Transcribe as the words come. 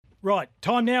Right,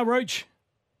 time now, Roach,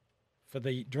 for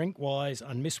the Drink Wise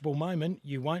unmissable moment.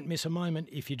 You won't miss a moment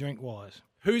if you drink wise.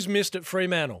 Who's missed at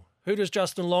Fremantle? Who does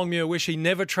Justin Longmuir wish he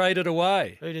never traded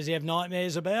away? Who does he have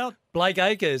nightmares about? Blake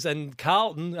Acres and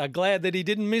Carlton are glad that he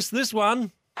didn't miss this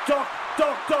one. Doc! Go,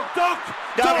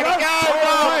 Come on,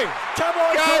 Rob! Go,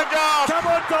 Doc! Come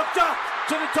on, Doctor!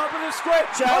 To the top of the square.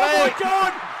 Charlie! Oh, my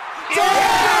God!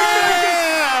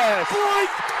 Yes!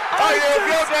 Blake! Are you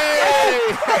guilty?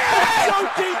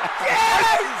 Joking!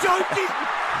 Are you joking?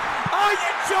 Are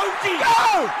you joking?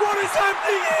 Go! What is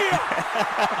happening here?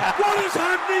 What is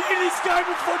happening in this game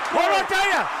of football? What did I tell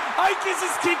you? Akers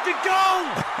has kicked a goal.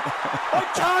 I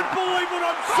can't believe what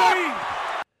I'm seeing.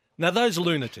 Now, those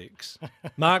lunatics,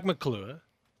 Mark McClure,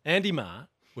 Andy Marr,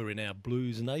 were in our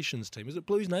Blues Nations team. Is it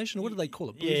Blues Nation? Or what do they call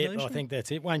it? Blues Nation? I think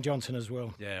that's it. Wayne Johnson as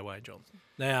well. Yeah, Wayne Johnson.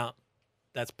 Now,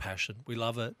 that's passion. We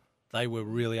love it. They were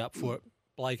really up for it.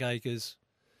 Blake Acres,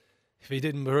 if he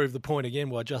didn't prove the point again,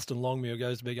 why Justin Longmuir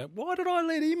goes to be going, why did I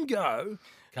let him go?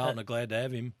 Carlton are glad to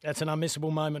have him. That's an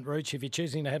unmissable moment, Rooch. If you're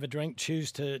choosing to have a drink,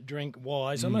 choose to drink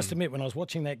wise. I must admit, when I was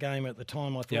watching that game at the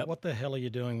time, I thought, what the hell are you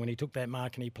doing when he took that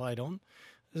mark and he played on?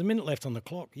 There's a minute left on the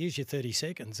clock. Use your 30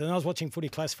 seconds. And I was watching Footy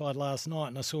Classified last night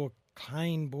and I saw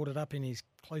Kane brought it up in his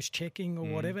close checking or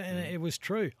whatever, and it was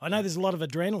true. I know there's a lot of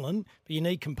adrenaline, but you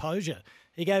need composure.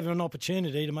 He gave him an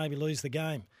opportunity to maybe lose the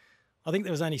game. I think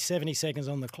there was only 70 seconds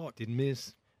on the clock. Didn't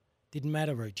miss. Didn't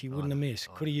matter, Rooch. He wouldn't have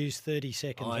missed. Could have used 30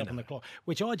 seconds up on the clock,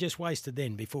 which I just wasted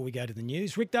then before we go to the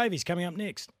news. Rick Davies coming up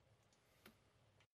next.